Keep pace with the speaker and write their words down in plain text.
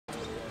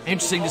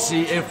Interesting to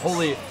see if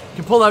Holy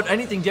can pull out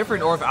anything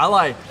different or if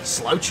Ally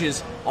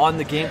slouches on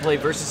the gameplay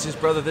versus his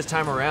brother this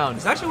time around.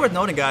 It's actually worth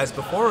noting, guys,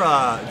 before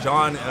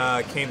John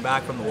came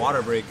back from the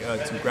water break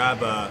to grab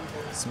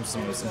some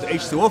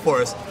H2O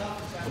for us,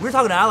 we were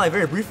talking to Ally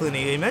very briefly, and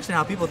he mentioned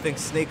how people think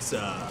Snake's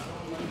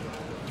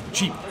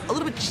Cheap. a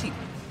little bit cheap.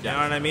 You Yeah.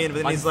 know what I mean?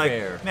 But then he's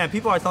Unfair. like, man,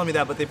 people are telling me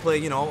that, but they play,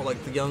 you know,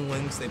 like the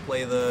younglings, they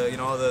play the, you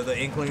know, the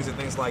inklings and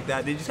things like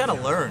that. They just gotta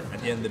learn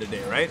at the end of the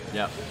day, right?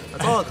 Yeah.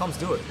 That's all it comes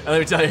to it. And let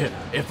me tell you,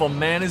 if a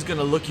man is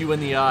gonna look you in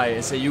the eye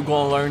and say you're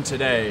gonna learn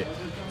today,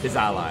 his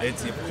Ally.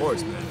 It's of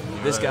course, man.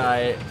 This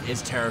guy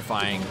is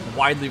terrifying,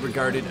 widely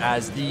regarded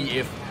as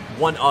if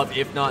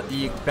not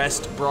the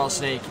best Brawl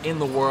Snake in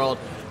the world.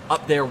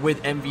 Up there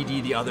with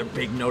MVD, the other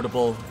big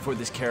notable for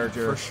this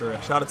character. For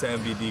sure. Shout out to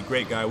MVD,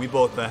 great guy. We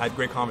both had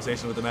great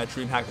conversations with him at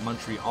DreamHack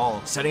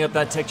Montreal. Setting up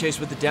that tech chase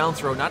with the down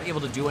throw, not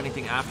able to do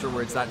anything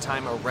afterwards that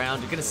time around.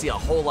 You're going to see a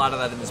whole lot of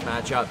that in this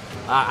matchup.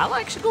 Ally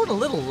actually going a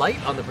little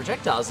light on the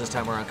projectiles this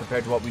time around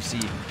compared to what we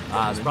see.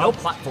 No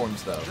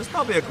platforms, though. There's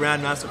probably a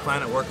Grandmaster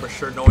plan at work for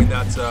sure, knowing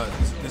that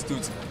this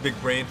dude's big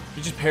brain.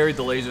 He just parried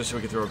the laser so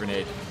he could throw a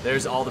grenade.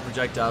 There's all the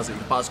projectiles that you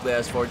could possibly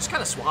ask for. Just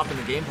kind of swapping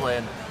the gameplay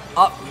and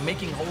up,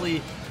 making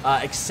Holy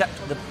accept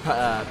the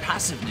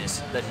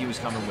passiveness that he was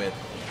coming with.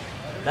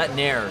 That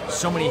Nair,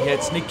 so many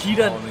hits.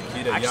 Nikita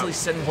actually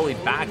sending Holy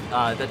back.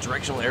 That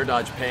directional air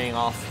dodge paying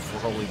off for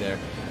Holy there.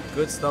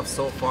 Good stuff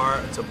so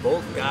far to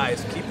both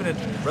guys, keeping it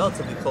a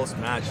relatively close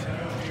match.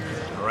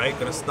 All right,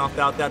 gonna snuff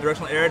out that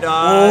directional air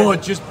dodge. Oh,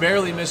 just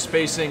barely missed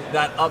spacing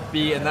that up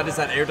B, and that is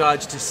that air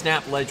dodge to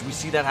snap ledge. We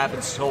see that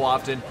happen so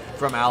often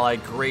from Ally.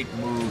 Great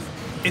move.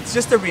 It's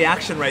just a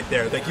reaction right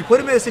there. Like, you put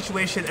him in a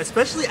situation,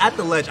 especially at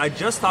the ledge, I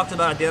just talked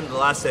about at the end of the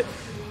last set,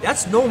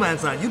 that's no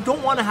man's land. You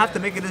don't want to have to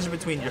make a decision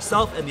between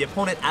yourself and the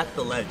opponent at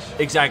the ledge.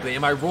 Exactly.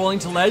 Am I rolling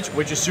to ledge,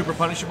 which is super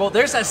punishable?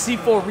 There's that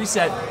C4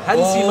 reset.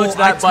 Hadn't seen much of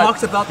that, but I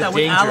talked about that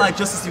with danger. Ally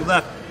just as you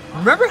left.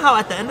 Remember how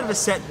at the end of the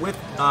set with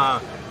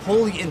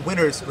Holy in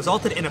winners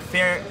resulted in a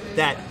fair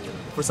that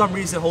for some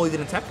reason Holy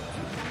didn't tech?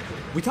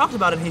 We talked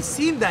about it, and he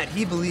seemed that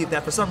he believed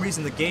that for some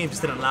reason the game just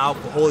didn't allow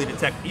for Holy to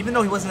tech, even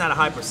though he wasn't at a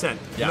high percent.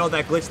 Yeah. You know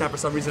that glitch that for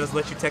some reason doesn't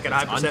let you tech at a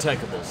high percent.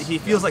 Untechable. He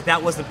feels like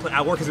that wasn't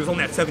at work because he was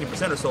only at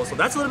 70% or so. So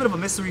that's a little bit of a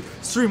mystery.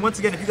 Stream, once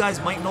again, if you guys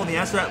might know the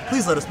answer to that,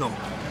 please let us know.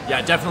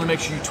 Yeah, definitely make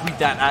sure you tweet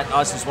that at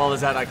us as well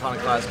as at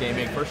Iconoclast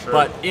Gaming. For sure.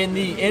 But in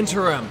the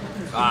interim,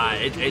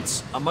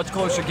 it's a much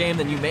closer game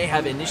than you may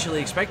have initially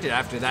expected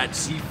after that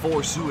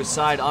C4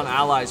 suicide on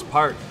Ally's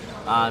part.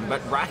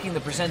 But racking the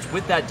percents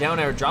with that down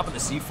air, dropping the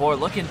C4,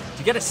 looking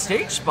to get a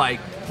stage spike,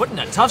 put in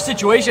a tough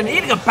situation,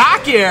 eating a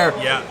back air,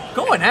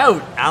 going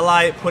out.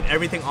 Ally put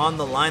everything on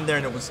the line there,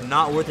 and it was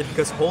not worth it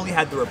because Holy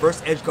had the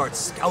reverse edge guard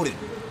scouted.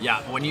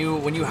 Yeah, when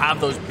you have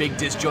those big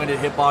disjointed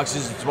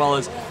hitboxes as well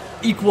as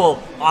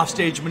equal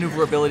offstage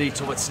maneuverability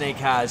to what Snake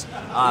has,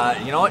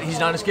 you know what? He's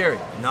not as scary.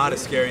 Not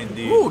as scary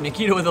indeed. Ooh,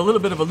 Nikita with a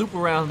little bit of a loop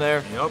around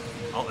there. Yep.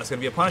 Oh, that's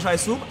gonna be a punish, I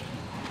assume.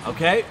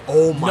 Okay.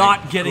 Oh my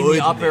Not getting the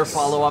up air goodness.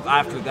 follow up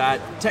after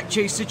that tech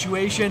chase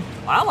situation.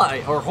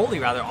 Ally, or Holy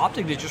rather,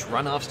 opting to just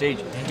run off stage.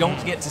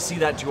 Don't get to see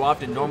that too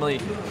often.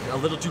 Normally a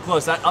little too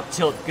close. That up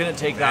tilt gonna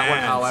take that one,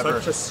 however.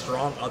 Such a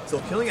strong up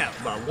tilt, killing at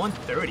about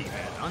 130,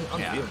 man.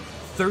 Unbelievable.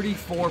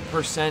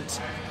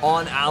 34%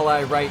 on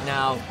Ally right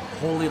now.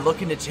 Holy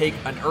looking to take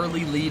an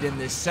early lead in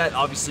this set,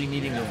 obviously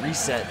needing to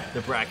reset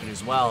the bracket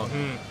as well.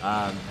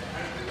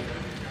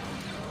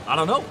 I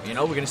don't know. You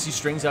know, we're going to see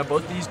strings out of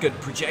both these. Good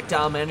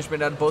projectile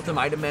management out of both of them.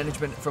 Item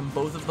management from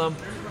both of them.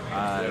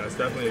 Yeah, it's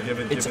definitely a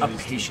given. It's a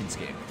patience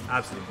game.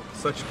 Absolutely.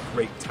 Such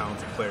great,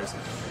 talented players.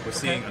 We're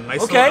seeing a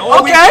nice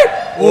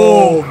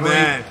Oh,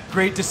 man.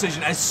 Great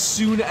decision. As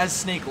soon as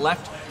Snake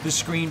left the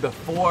screen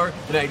before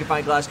the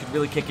magnifying glass could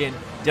really kick in,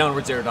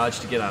 downwards air dodge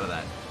to get out of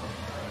that.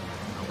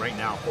 Right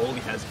now, Holy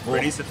has a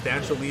pretty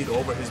substantial lead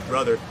over his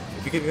brother.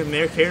 If he can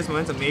get carries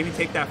momentum, maybe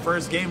take that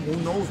first game, who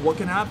knows what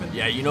can happen.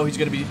 Yeah, you know he's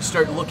going to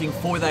start looking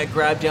for that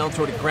grab down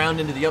throw to ground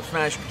into the up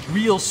smash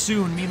real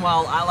soon.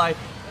 Meanwhile, Ally,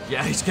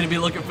 yeah, he's going to be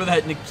looking for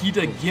that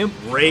Nikita Gimp.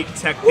 Great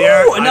tech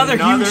there. Ooh, another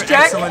huge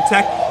tech. Excellent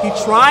tech. He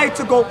tried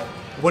to go.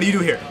 What do you do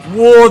here?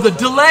 Whoa, the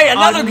delay.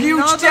 Another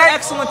huge tech.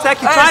 Excellent tech.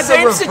 He tried same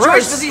to reverse.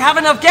 situation. Does he have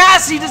enough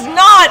gas? He does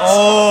not.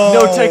 Oh,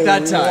 no tech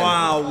that time.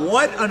 Wow,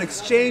 what an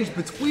exchange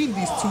between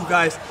these two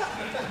guys.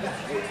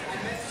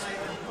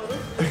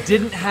 He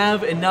didn't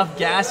have enough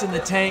gas in the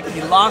tank.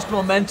 He lost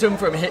momentum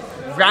from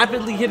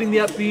rapidly hitting the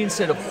up B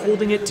instead of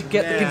holding it to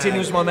get the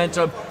continuous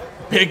momentum.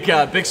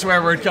 Big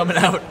swear word coming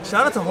out.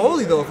 Shout out to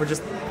Holy though for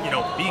just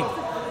being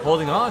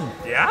holding on.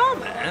 Yeah,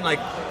 man. Like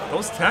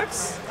those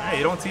techs. Hey,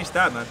 you don't teach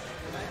that, man.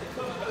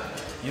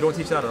 You don't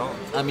teach that at all.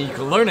 I mean, you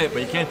can learn it,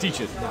 but you can't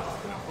teach it.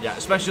 Yeah,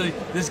 especially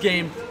this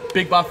game.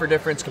 Big buffer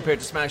difference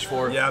compared to Smash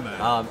 4. Yeah, man.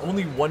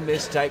 Only one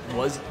missed tech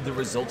was the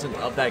resultant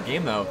of that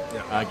game, though.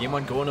 Yeah. Game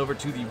 1 going over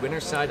to the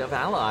winner's side of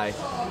Ally.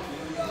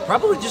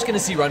 Probably just going to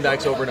see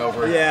runbacks over and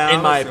over, yeah,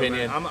 in my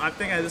opinion. I'm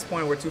thinking at this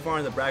point we're too far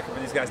in the bracket for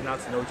these guys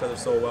not to know each other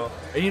so well.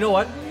 And you know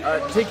what?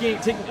 Taking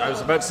I was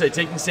about to say,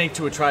 taking Snake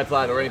to a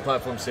tri-plat or any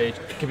platform stage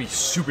can be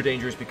super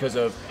dangerous because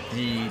of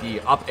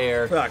the up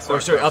air,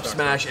 up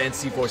smash and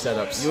C4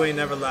 setups. You ain't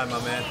never lied,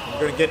 my man.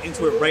 We're going to get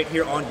into it right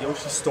here on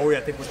Yoshi's Story,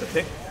 I think was the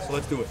pick. So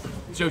let's do it.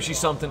 Yoshi's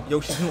something.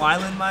 Yoshi's New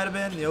Island might have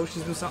been.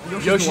 Yoshi's New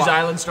something. Yoshi's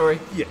Island Story.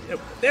 Yeah,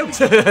 there we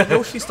go.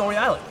 Yoshi's Story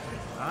Island.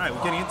 All right,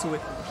 we're getting into it.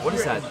 What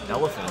is that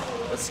elephant?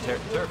 That's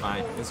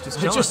terrifying. It's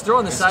just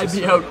throwing the side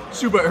B out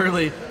super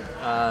early.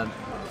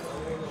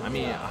 I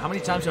mean, how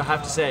many times do I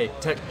have to say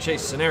tech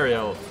chase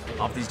scenario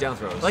off these down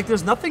throws? Like,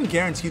 there's nothing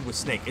guaranteed with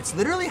Snake. It's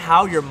literally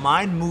how your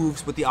mind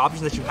moves with the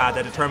options that you have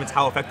that determines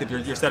how effective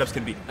your setups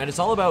can be. And it's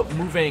all about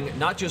moving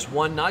not just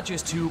one, not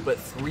just two, but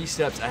 3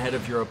 steps ahead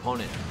of your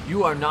opponent.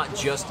 You are not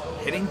just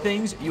hitting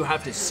things, you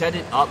have to set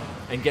it up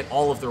and get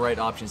all of the right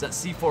options. That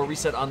C4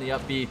 reset on the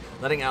up B,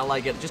 letting ally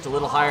get just a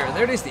little higher, and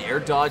there it is, the air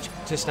dodge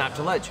to snap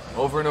to ledge,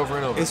 over and over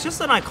and over. It's just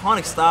an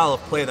iconic style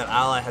of play that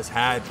Ally has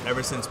had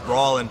ever since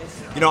Brawl, and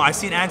you know, I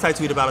seen Anti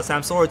tweet about it,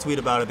 Sam Sora tweet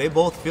about it. They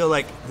both feel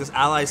like this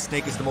Ally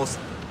Snake is the most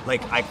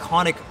like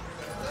iconic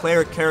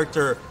player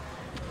character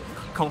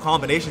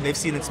combination they've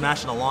seen in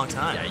Smash in a long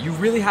time. Yeah, you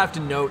really have to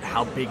note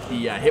how big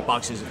the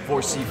hitbox is for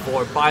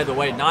C4. By the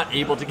way, not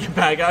able to get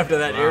back after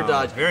that air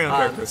dodge. Very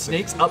uncharacteristic.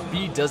 Snake's up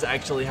B does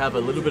actually have a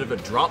little bit of a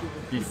drop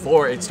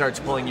before it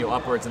starts pulling you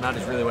upwards, and that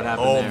is really what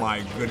happened there. Oh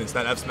my goodness,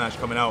 that F smash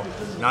coming out,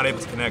 not able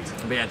to connect.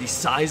 But yeah, the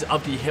size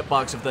of the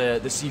hitbox of the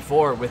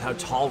C4 with how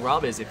tall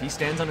Rob is, if he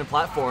stands on a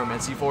platform and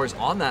C4 is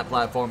on that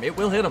platform, it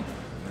will hit him.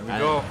 There we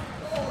go.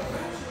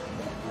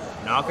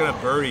 Not gonna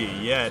birdie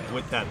yet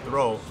with that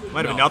throw.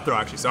 Might have been up throw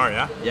actually, sorry,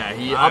 yeah? Yeah,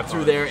 he up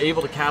through there,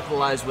 able to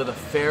capitalize with a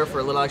fair for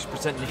a little extra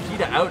percent.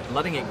 Nikita out,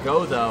 letting it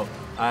go though.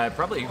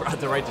 Probably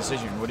the right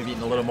decision. Would have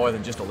eaten a little more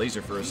than just a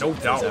laser for his No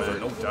doubt,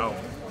 no doubt.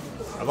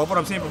 I love what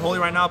I'm seeing from Holy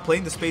right now,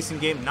 playing the spacing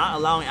game, not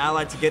allowing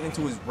Ally to get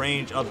into his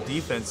range of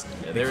defense.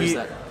 Yeah, there's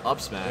that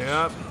up smash.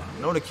 Yeah,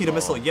 no Nikita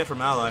missile yet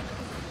from Ally.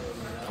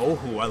 Oh,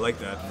 I like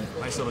that.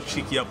 Nice little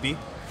cheeky up B.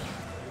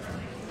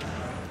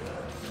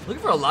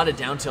 Looking for a lot of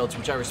down tilts,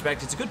 which I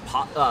respect. It's a good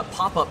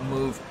pop-up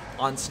move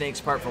on Snake's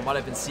part from what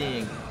I've been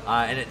seeing,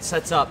 and it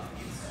sets up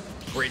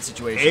great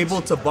situations. Able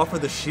to buffer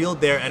the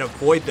shield there and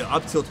avoid the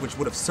up tilt, which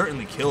would have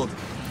certainly killed.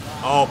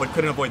 Oh, but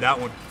couldn't avoid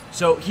that one.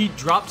 So he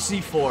dropped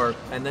C4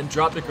 and then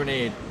dropped a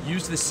grenade,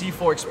 used the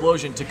C4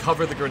 explosion to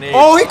cover the grenade.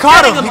 Oh, he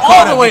caught him! He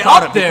caught him all the way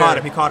up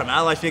there. He caught him.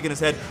 Ally shaking his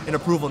head in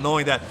approval,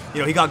 knowing that,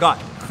 you know, he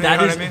got.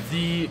 That is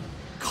the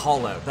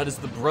call out. That is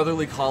the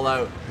brotherly call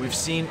out. We've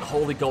seen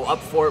Holy go up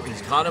for it.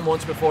 He's caught him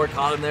once before,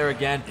 caught him there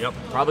again. Yep.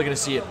 Probably going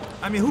to see it.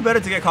 I mean, who better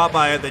to get caught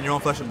by it than your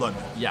own flesh and blood?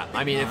 Yeah,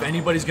 I mean, if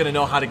anybody's going to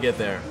know how to get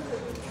there,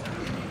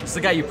 it's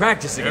the guy you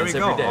practice against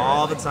every day.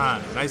 All the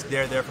time. Nice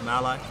dare there from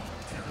Ally.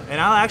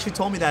 And Ally actually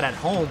told me that at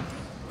home,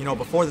 you know,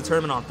 before the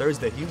tournament on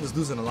Thursday, he was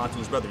losing a lot to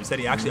his brother. He said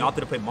he actually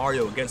opted to play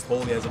Mario against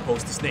Holy as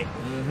opposed to Snake.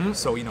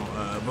 So, you know,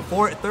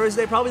 before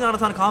Thursday, probably not a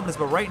ton of confidence,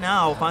 but right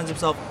now finds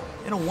himself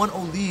in a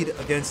 1-0 lead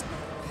against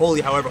Holy.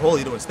 However,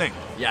 Holy doing his thing.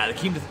 Yeah, the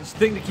key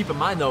thing to keep in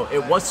mind, though,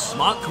 it was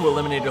Smock who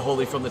eliminated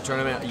Holy from the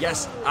tournament.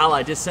 Yes,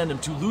 Ally did send him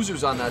 2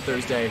 losers on that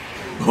Thursday.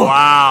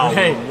 Wow.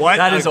 Hey, what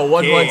that is a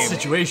 1-1 game.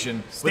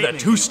 Situation Statement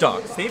with a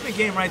 2-stock. Statement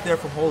game right there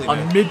from Holy, a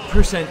man.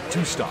 mid-percent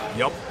 2-stock.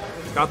 Yep.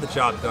 Got the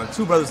job done.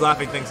 2 brothers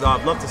laughing things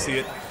off. Love to see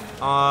it.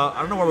 I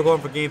don't know where we're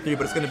going for game 3,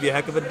 but it's going to be a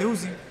heck of a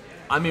doozy.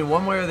 I mean,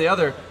 one way or the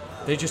other,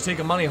 they just take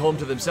the money home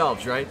to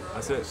themselves, right?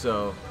 That's it.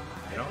 So,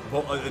 you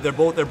know, they're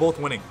both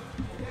winning.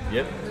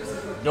 Yep.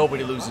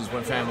 Nobody loses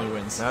when family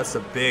wins. That's a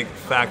big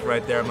fact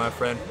right there, my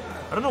friend.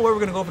 I don't know where we're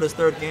going to go for this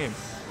 3rd game.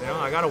 You know,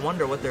 I got to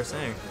wonder what they're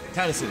saying.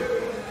 Tennessee.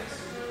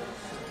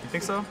 You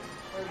think so?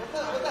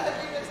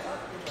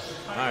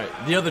 All right,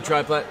 the other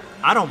triplet.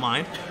 I don't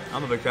mind.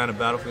 I'm a big fan of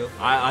Battlefield.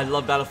 I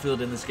love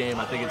Battlefield in this game.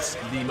 I think it's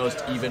the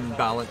most even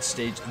balanced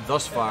stage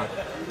thus far.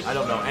 I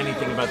don't know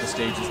anything about the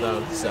stages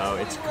though, so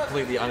it's a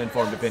completely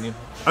uninformed opinion.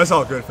 That's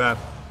all good, fam.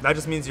 That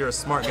just means you're a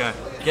smart guy.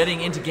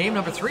 Getting into game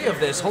number 3 of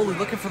this, Holy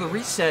looking for the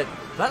reset.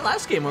 That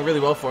last game went really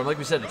well for him. Like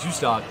we said, a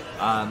 2-stock.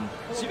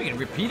 See if we can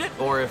repeat it,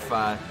 or if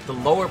the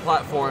lower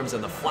platforms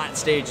and the flat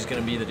stage is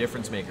going to be the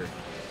difference maker.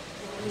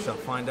 We shall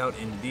find out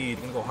indeed.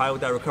 Gonna go high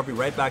with that recovery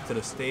right back to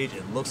the stage.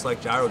 It looks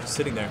like Gyro just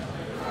sitting there.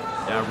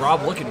 Yeah,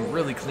 Rob looking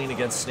really clean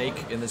against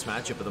Snake in this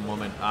matchup at the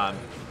moment.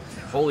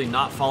 Holy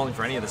not falling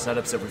for any of the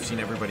setups that we've seen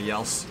everybody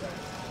else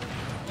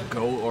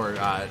go or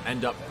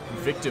end up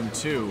victim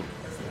to.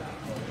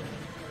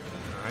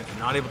 Alright,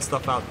 not able to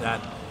stuff out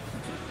that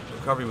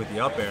recovery with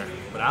the up air.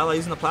 But Ally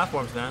using the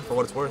platforms, man, for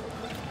what it's worth.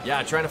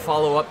 Yeah, trying to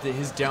follow up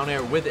his down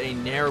air with a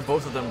nair.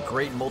 Both of them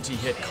great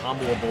multi-hit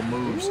comboable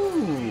moves.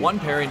 Ooh. One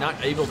parry, not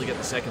able to get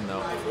the second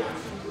though.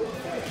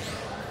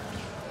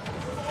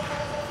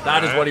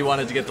 That is what he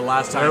wanted to get the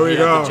last time. He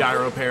had the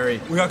gyro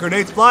parry. We got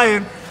grenades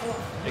flying.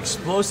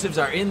 Explosives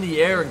are in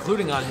the air,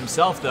 including on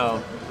himself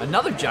though.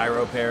 Another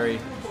gyro parry.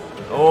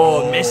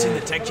 Oh, missing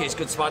the tech chase.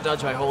 Good spot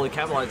dodge by Holy,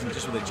 capitalizing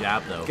just with a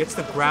jab though. Gets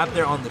the grab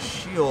there on the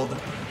shield.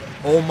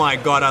 Oh my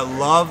god, I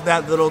love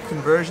that little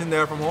conversion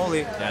there from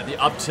Holy. Yeah, the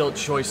up tilt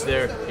choice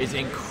there is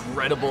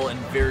incredible and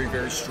very,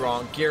 very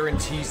strong.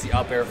 Guarantees the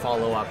up air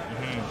follow up.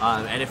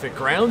 And if it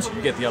grounds,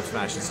 you get the up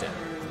smash instead.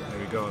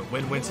 There you go.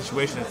 Win-win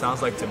situation, it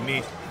sounds like to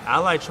me.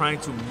 Ally trying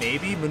to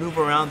maybe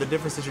maneuver around the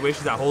different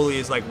situations that Holy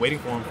is like waiting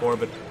for him for,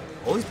 but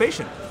Holy's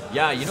patient.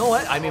 Yeah, you know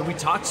what? I mean, we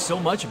talked so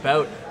much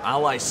about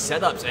Ally's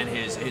setups and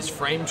his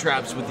frame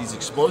traps with these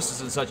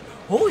explosives and such.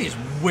 Holy is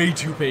way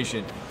too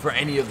patient for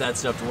any of that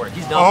stuff to work.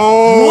 He's not.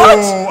 Oh, what?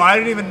 I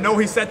didn't even know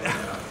he said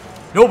that.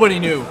 Nobody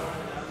knew.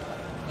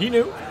 He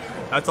knew.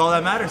 That's all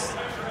that matters.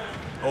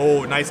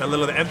 Oh, nice. A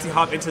little empty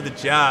hop into the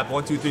jab.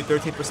 1, 2, 3,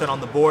 13%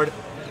 on the board.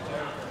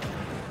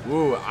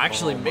 Ooh,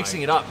 actually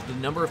mixing it up. The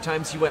number of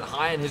times he went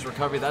high in his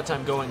recovery, that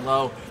time going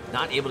low.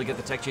 Not able to get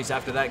the tech chase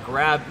after that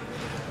grab.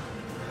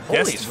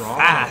 Holy's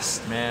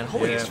fast, man.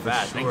 Holy is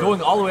fast. Sure. And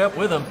going all the way up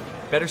with him,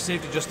 better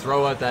safe to just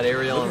throw out that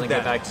aerial and then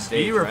get back to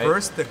stage. He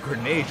reversed the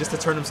grenade just to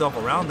turn himself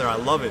around there. I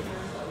love it.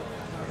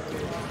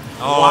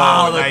 Oh,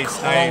 wow, nice,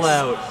 the call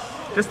out.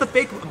 Just the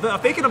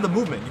faking of the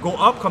movement. You go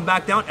up, come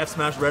back down, F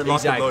smash, red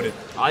lock, and loaded.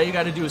 All you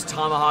got to do is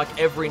tomahawk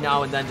every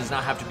now and then. Does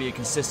not have to be a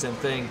consistent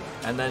thing,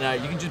 and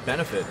then you can just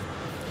benefit.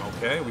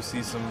 Okay, we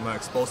see some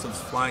explosives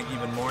flying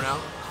even more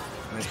now.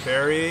 Nice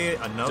parry,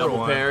 another Double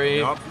one. parry.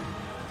 Yep.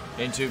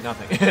 Into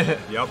nothing.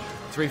 Yep.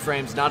 3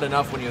 frames, not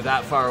enough when you're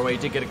that far away.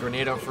 Did get a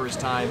grenade out first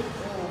time.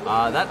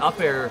 That up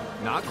air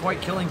not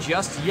quite killing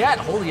just yet.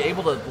 Holy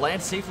able to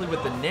land safely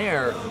with the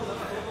nair.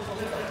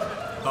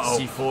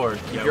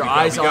 C4. Keep your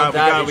eyes on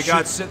that. We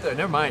got sit there.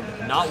 Never mind.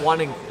 Not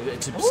wanting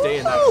to stay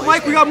in that place. Oh,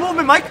 Mike, we got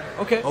movement, Mike.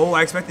 Okay. Oh,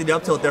 I expected the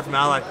up tilt there from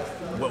Ally.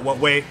 What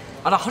way?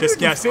 At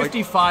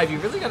 155, you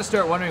really got to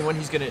start wondering when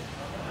he's going to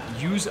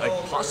use a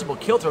possible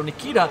kill throw.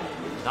 Nikita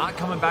not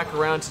coming back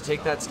around to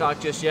take that stock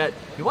just yet.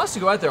 He wants to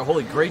go out there.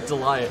 Holy, great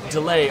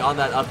delay on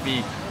that up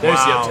B. There's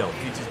the up tilt.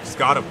 He just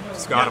got him.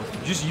 Him.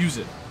 Just use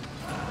it.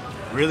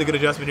 Really good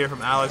adjustment here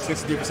from Alex.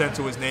 63%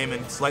 to his name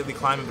and slightly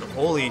climbing, but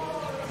Holy,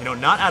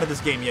 not out of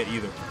this game yet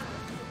either.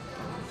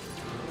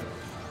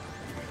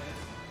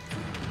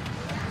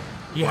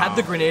 He had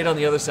the grenade on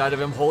the other side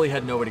of him. Holy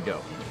had nowhere to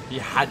go. He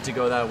had to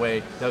go that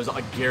way. That was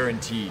a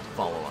guaranteed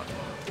follow-up.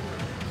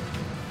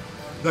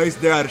 Nice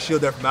there out of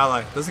shield there from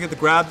Ally. Doesn't get the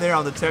grab there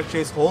on the tech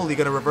chase. Holy,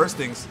 gonna reverse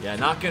things. Yeah,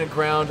 not gonna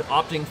ground.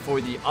 Opting for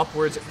the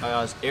upwards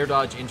air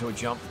dodge into a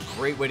jump.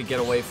 Great way to get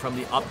away from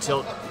the up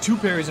tilt. 2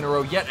 parries in a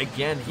row yet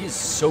again. He is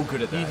so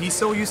good at that. He's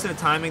so used to the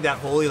timing that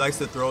Holy likes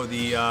to throw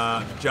the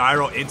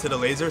gyro into the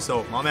laser,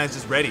 so my man's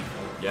just ready.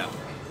 Yeah. All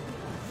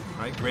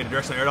right, great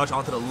directional air dodge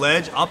onto the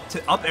ledge.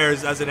 Up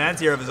airs as an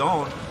anti-air of his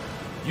own.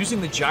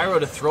 Using the gyro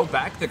to throw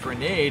back the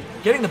grenade,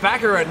 getting the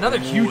back air, another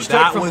huge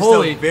tech from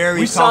Holy.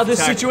 We saw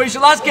this situation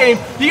last game.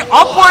 The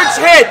upwards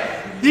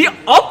hit! The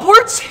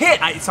upwards hit!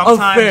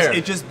 Sometimes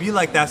it just be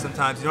like that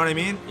sometimes, you know what I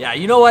mean? Yeah,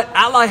 you know what?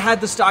 Ally had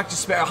the stock to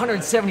spare.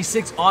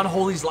 176 on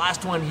Holy's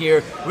last one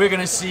here. We're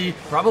going to see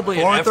probably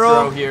an F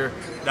throw here.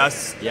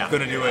 That's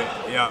going to do it,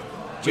 yeah.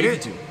 We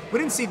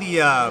didn't see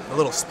the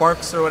little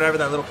sparks or whatever,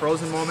 that little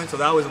frozen moment, so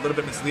that was a little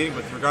bit misleading,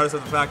 but regardless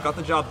of the fact, got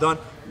the job done.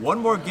 One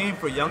more game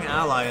for young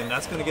Ally, and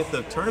that's going to get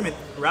the tournament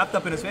wrapped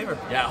up in his favor.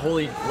 Yeah,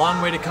 Holy,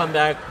 long way to come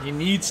back. He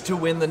needs to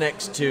win the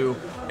next 2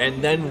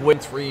 and then win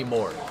 3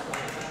 more.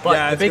 But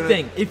yeah, the big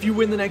thing, if you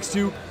win the next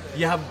 2,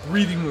 you have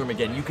breathing room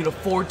again. You can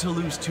afford to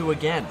lose 2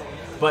 again.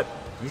 But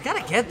you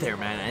got to get there,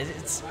 man.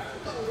 That's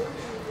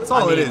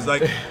all it is.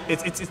 Like,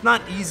 it's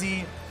not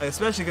easy,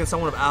 especially against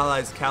someone of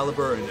Ally's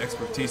caliber and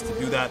expertise to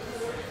do that.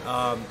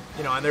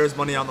 And there's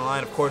money on the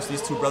line. Of course,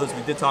 these 2 brothers,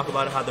 we did talk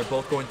about it, how they're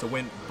both going to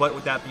win. But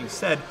with that being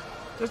said,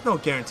 there's no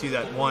guarantee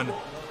that one,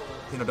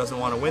 doesn't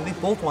want to win. They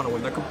both want to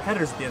win. They're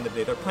competitors at the end of the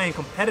day. They're playing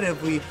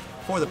competitively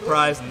for the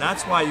prize, and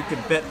that's why you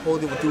can bet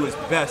Holy will do his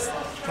best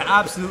to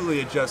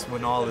absolutely adjust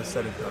when all is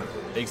said and done.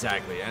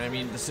 Exactly. And I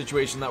mean, the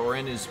situation that we're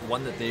in is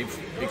one that they've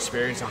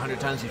experienced 100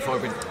 times before,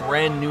 but it's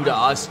brand new to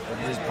us.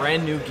 It is a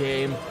brand new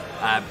game.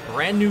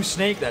 Brand new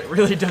Snake that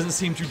really doesn't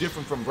seem too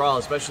different from Brawl,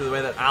 especially the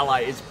way that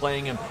Ally is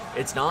playing him.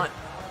 It's not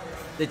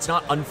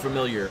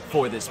unfamiliar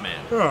for this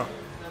man. Yeah.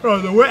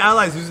 The way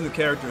Ally's using the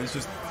character is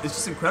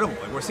just incredible.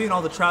 Like, we're seeing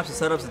all the traps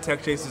and setups, the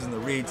tech chases, and the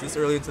reads this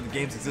early into the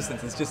game's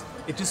existence.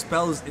 It just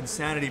spells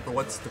insanity for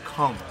what's to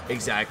come.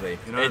 Exactly.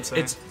 You know what I'm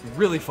saying? It's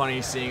really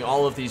funny seeing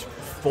all of these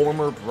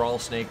former Brawl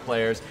Snake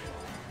players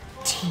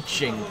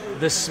teaching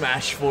the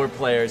Smash 4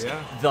 players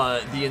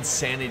the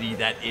insanity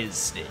that is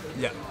Snake.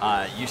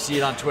 Yeah. You see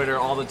it on Twitter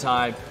all the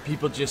time.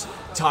 People just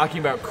talking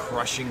about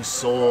crushing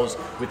souls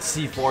with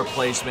C4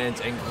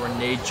 placement and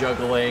grenade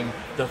juggling,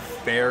 the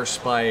fair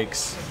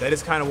spikes. That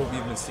is kind of what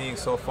we've been seeing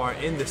so far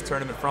in this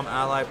tournament from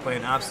Ally,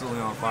 playing absolutely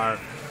on fire.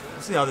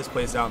 Let's see how this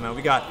plays out, man.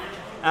 We got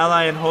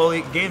Ally and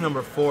Holy, game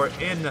number 4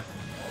 in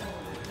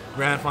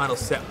Grand Final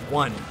set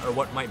 1, or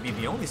what might be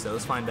the only set.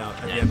 Let's find out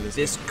at the end of this.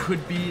 This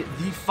could be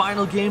the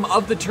final game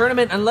of the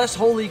tournament, unless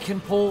Holy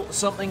can pull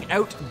something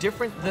out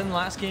different than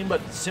last game,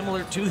 but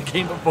similar to the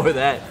game before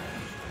that.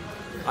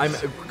 I'm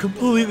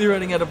completely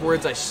running out of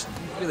words.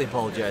 really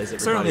apologize,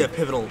 everybody. Certainly a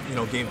pivotal,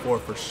 game 4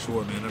 for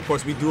sure, man. And of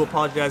course, we do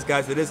apologize,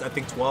 guys. It is, I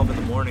think, 12 in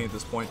the morning at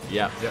this point.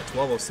 Yeah. Yeah,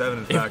 12:07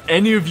 in fact. If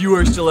any of you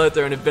are still out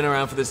there and have been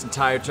around for this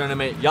entire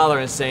tournament, y'all are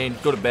insane.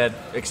 Go to bed.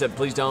 Except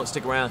please don't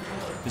stick around.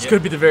 This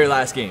could be the very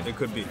last game. It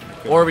could be.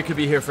 Or we could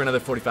be here for another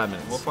 45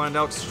 minutes. We'll find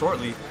out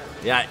shortly.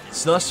 Yeah,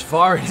 so thus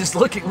far, it is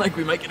looking like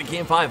we might get a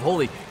Game 5.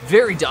 Holy,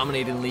 very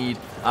dominating lead.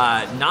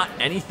 Not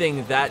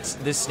anything that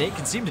this Snake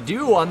can seem to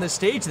do on this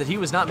stage that he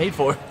was not made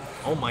for.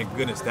 Oh my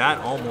goodness, that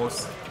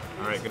almost.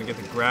 All right, gonna get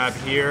the grab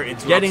here.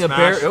 Into getting a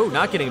smash. berry. Oh,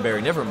 not getting a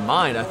berry. Never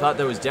mind. I thought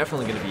that was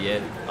definitely going to be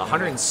it.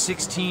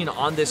 116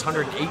 on this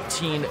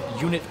 118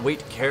 unit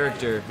weight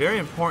character. Very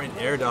important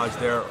air dodge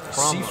there.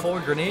 From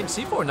C4 grenade.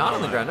 C4 not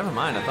on the ground. Never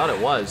mind. I thought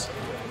it was.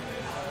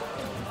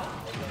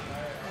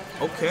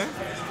 Okay.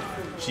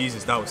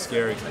 Jesus, that was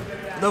scary.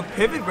 The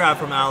pivot grab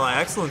from Ally,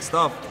 excellent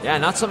stuff. Yeah,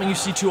 not something you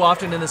see too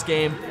often in this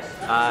game.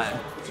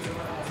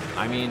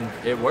 I mean,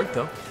 it worked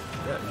though.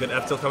 Yeah, good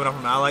F tilt coming up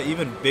from Ally.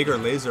 Even bigger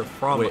laser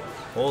from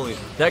Holy.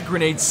 That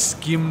grenade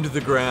skimmed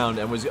the ground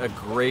and was a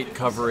great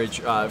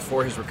coverage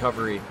for his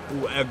recovery.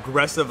 Ooh,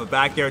 aggressive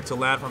back air to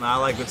land from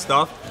Ally. Good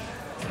stuff.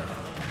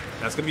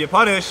 That's going to be a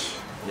punish.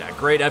 Yeah,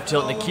 great F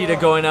tilt. Nikita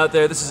going out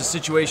there. This is a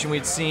situation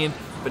we'd seen,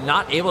 but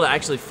not able to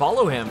actually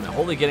follow him.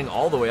 Holy getting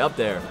all the way up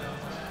there.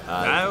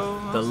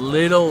 The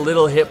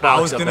little hitbox. I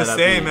was gonna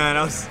say, beat.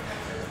 man,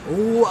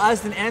 ooh,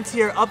 as an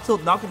anti-air up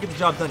tilt, not gonna get the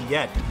job done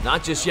yet.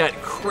 Not just yet.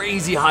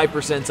 Crazy high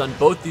percents on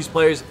both these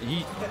players.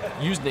 He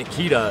used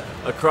Nikita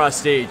across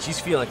stage. He's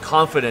feeling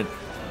confident.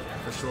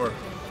 For sure.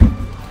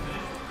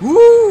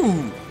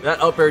 Woo!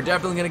 That up air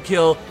definitely gonna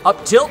kill.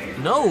 Up tilt?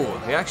 No.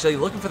 He actually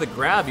looking for the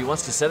grab. He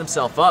wants to set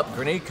himself up.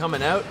 Grenade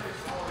coming out.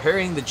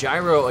 Parrying the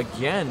gyro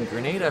again,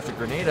 grenade after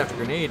grenade after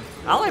grenade.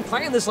 Ally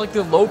playing this like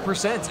they're low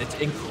percents. It's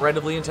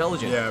incredibly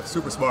intelligent. Yeah,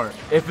 super smart.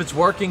 If it's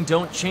working,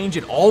 don't change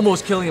it.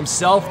 Almost killing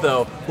himself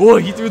though. Oh,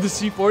 he threw the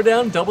C4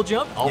 down, double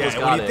jump, almost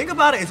got it. When you think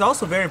about it, it's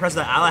also very impressive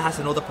that Ally has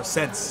to know the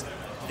percents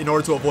in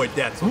order to avoid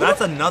death. So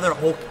that's another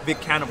whole big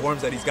can of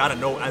worms that he's got to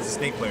know as a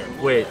Snake player.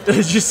 Wait,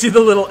 did you see the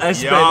little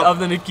S-bend of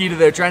the Nikita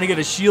there, trying to get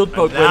a shield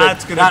poke with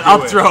it? That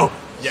up throw.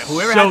 Yeah,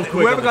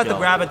 whoever got the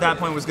grab at that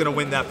point was going to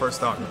win that first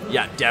stock.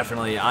 Yeah,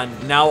 definitely.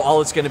 Now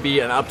all it's going to be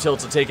an up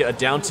tilt to take it, a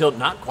down tilt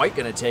not quite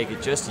going to take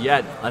it just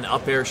yet. An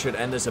up air should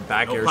end this, a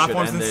back air should end this.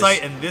 Platforms in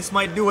sight, and this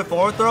might do it.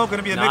 Forward throw, going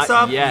to be a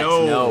mix-up? Not yet,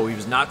 no. He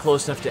was not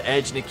close enough to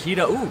edge.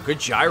 Nikita, ooh, good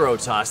gyro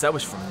toss. That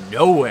was from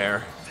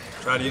nowhere.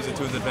 Try to use it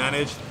to his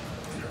advantage.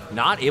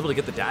 Not able to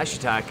get the dash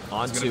attack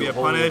onto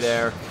Holy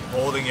there.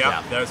 Holding,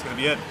 yeah, that's going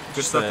to be it.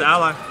 Good stuff to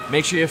Ally.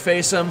 Make sure you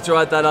face him, throw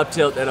out that up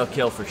tilt, that'll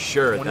kill for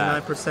sure.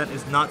 29%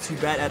 is not too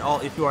bad at all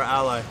if you are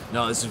Ally.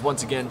 No, this is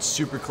once again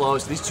super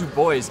close. These two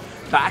boys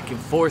back and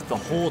forth the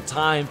whole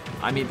time.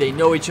 I mean, they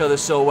know each other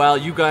so well.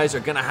 You guys are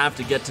going to have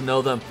to get to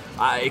know them.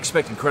 I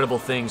expect incredible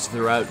things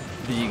throughout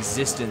the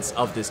existence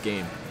of this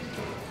game.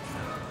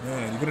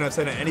 Man, you couldn't have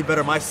said it any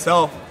better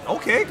myself.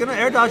 Okay, gonna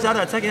air dodge out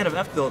of that second hit of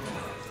F tilt.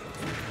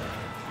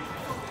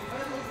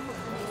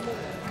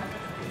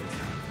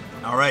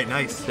 All right,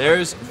 nice.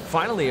 There's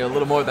finally a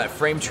little more of that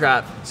frame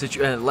trap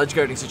ledge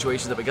guarding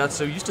situation that we got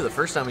so used to the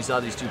first time we saw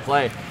these two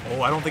play.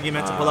 Oh, I don't think he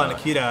meant to pull out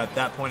Nikita at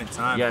that point in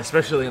time. Yeah,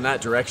 especially in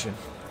that direction.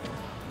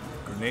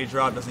 Grenade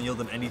drop doesn't yield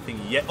him anything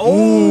yet.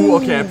 Oh,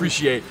 okay, I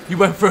appreciate. He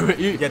went for it.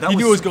 He knew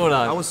what was going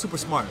on. That was super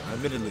smart,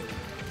 admittedly.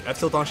 F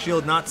tilt on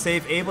shield, not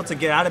safe, able to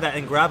get out of that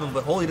and grab him,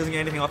 but Holy doesn't get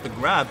anything off the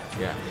grab.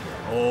 Yeah.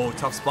 Oh,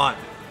 tough spot.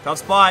 Tough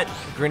spot.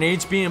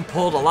 Grenades being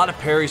pulled. A lot of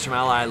parries from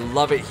Ally. I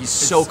love it. He's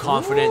so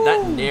confident.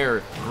 That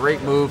nair,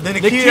 great move. The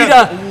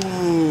Nikita.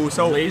 Ooh,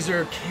 so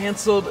laser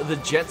canceled the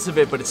jets of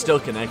it, but it's still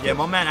connected. Yeah,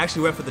 my man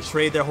actually went for the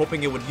trade there,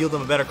 hoping it would yield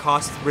him a better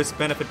cost risk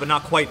benefit, but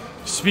not quite.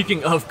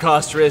 Speaking of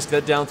cost risk,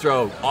 that down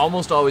throw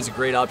almost always a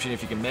great option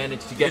if you can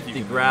manage to get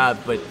the grab,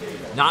 but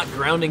not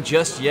grounding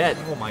just yet.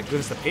 Oh my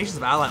goodness, the patience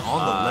of Ally on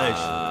the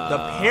ledge. The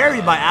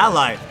parry by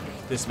Ally.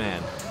 This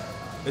man.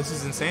 This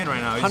is insane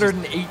right now.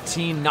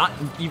 118, not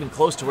even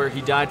close to where he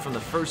died from the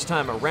first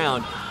time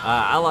around.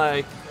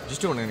 Ally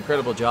just doing an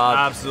incredible job.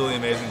 Absolutely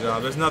amazing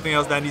job. There's nothing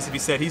else that needs to be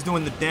said. He's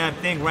doing the damn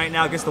thing right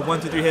now. Gets the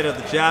 1-2-3 hit of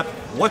the jab.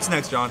 What's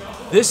next, John?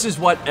 This is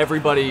what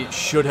everybody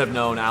should have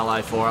known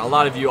Ally for. A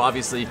lot of you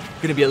obviously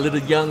going to be a little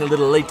young, a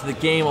little late to the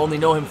game, only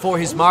know him for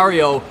his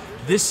Mario.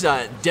 This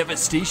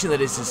devastation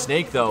that is his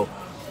Snake, though.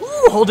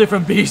 Ooh, whole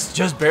different beast,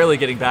 just barely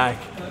getting back.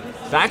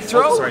 Back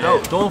throw?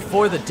 No, going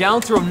for the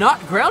down throw, not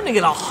grounding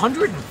at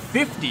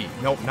 150.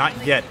 Nope,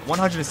 not yet.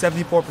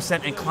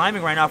 174% and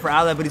climbing right now for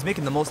Ally, but he's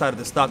making the most out of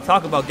the stock.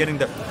 Talk about getting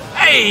the...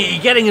 Hey,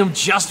 getting him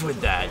just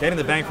with that. Getting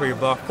the bang for your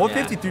buck.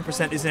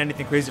 453% isn't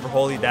anything crazy for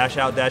Holy. Dash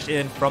out, dash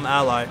in from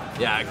Ally.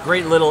 Yeah,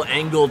 great little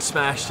angled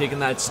smash taking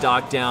that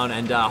stock down,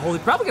 and Holy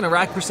probably going to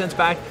rack percents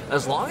back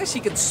as long as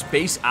he can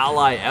space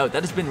Ally out.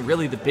 That has been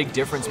really the big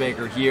difference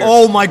maker here.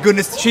 Oh my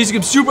goodness. Chasing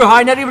him super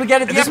high, not able to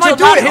get it. This might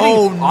do it.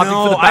 Oh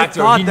no, I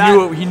thought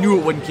that. He knew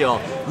it wouldn't kill.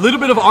 Little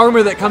bit of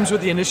armor that comes with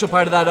the initial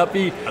part of that up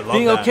B.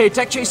 Being okay,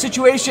 tech chase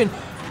situation.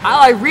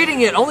 Ally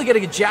reading it, only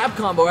getting a jab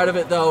combo out of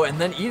it though, and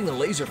then eating a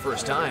laser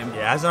first time.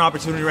 Yeah, has an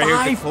opportunity right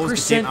here to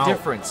close the game out. 5%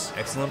 difference.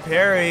 Excellent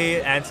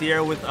parry.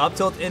 Anti-air with up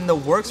tilt in the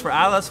works for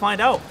Ally. Let's find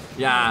out.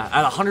 Yeah,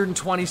 at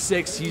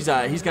 126, he's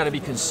got to be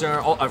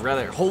concerned.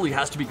 Rather, Holy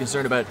has to be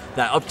concerned about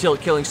that up tilt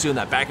killing soon,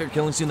 that back air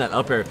killing soon, that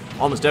up air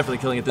almost definitely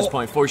killing at this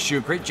point. Force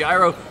shoot, great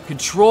gyro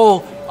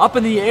control up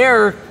in the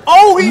air.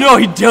 Oh, no,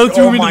 he down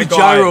threw him into the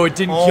gyro. It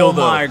didn't kill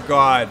though. Oh my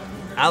god.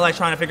 Ally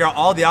trying to figure out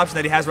all the options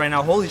that he has right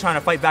now. Holy trying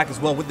to fight back as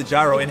well with the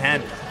gyro in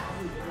hand.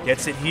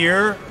 Gets it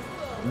here.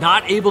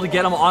 Not able to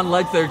get him on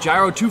leg there.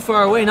 Gyro too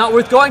far away. Not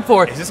worth going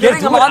for.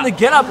 Getting him on the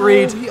get up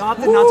read. He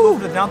opted not to go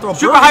for the down throw.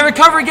 Super high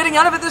recovery. Getting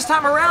out of it this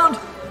time around.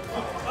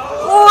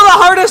 Oh,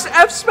 the hardest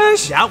F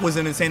smash. That was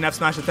an insane F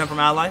smash attempt from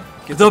Ally.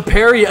 The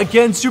parry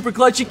again. Super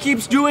clutch. He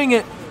keeps doing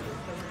it.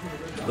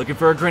 Looking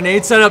for a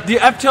grenade setup. The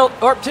F tilt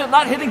or tilt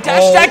not hitting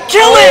dash attack.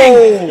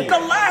 Killing.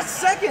 The last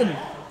second.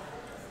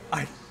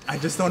 I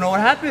just don't know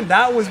what happened.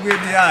 That was weird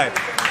DI.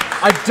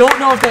 I don't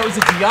know if that was a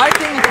DI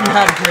thing, if you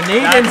had a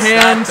grenade in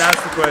hand.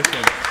 That's the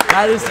question.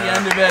 That is the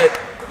end of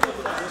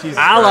it. Jesus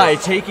Ally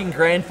Christ. taking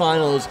grand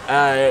finals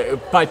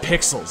by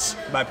pixels.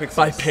 By pixels.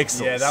 By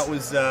pixels. Yeah, that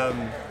was,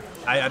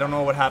 I don't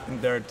know what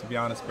happened there, to be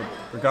honest, but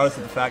regardless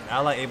of the fact,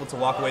 Ally able to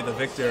walk away the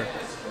victor.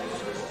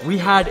 We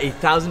had a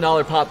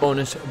 $1,000 pot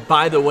bonus,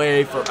 by the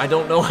way, for I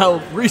don't know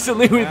how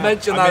recently we've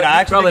mentioned that.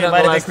 I actually Probably think it not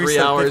might the have last 3 increased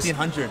to hours.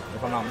 1,500,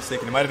 if I'm not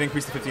mistaken. It might have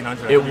increased to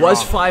 1,500. It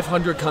was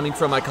 500 coming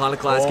from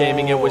Iconoclast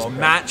Gaming. It was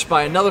matched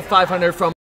by another 500 from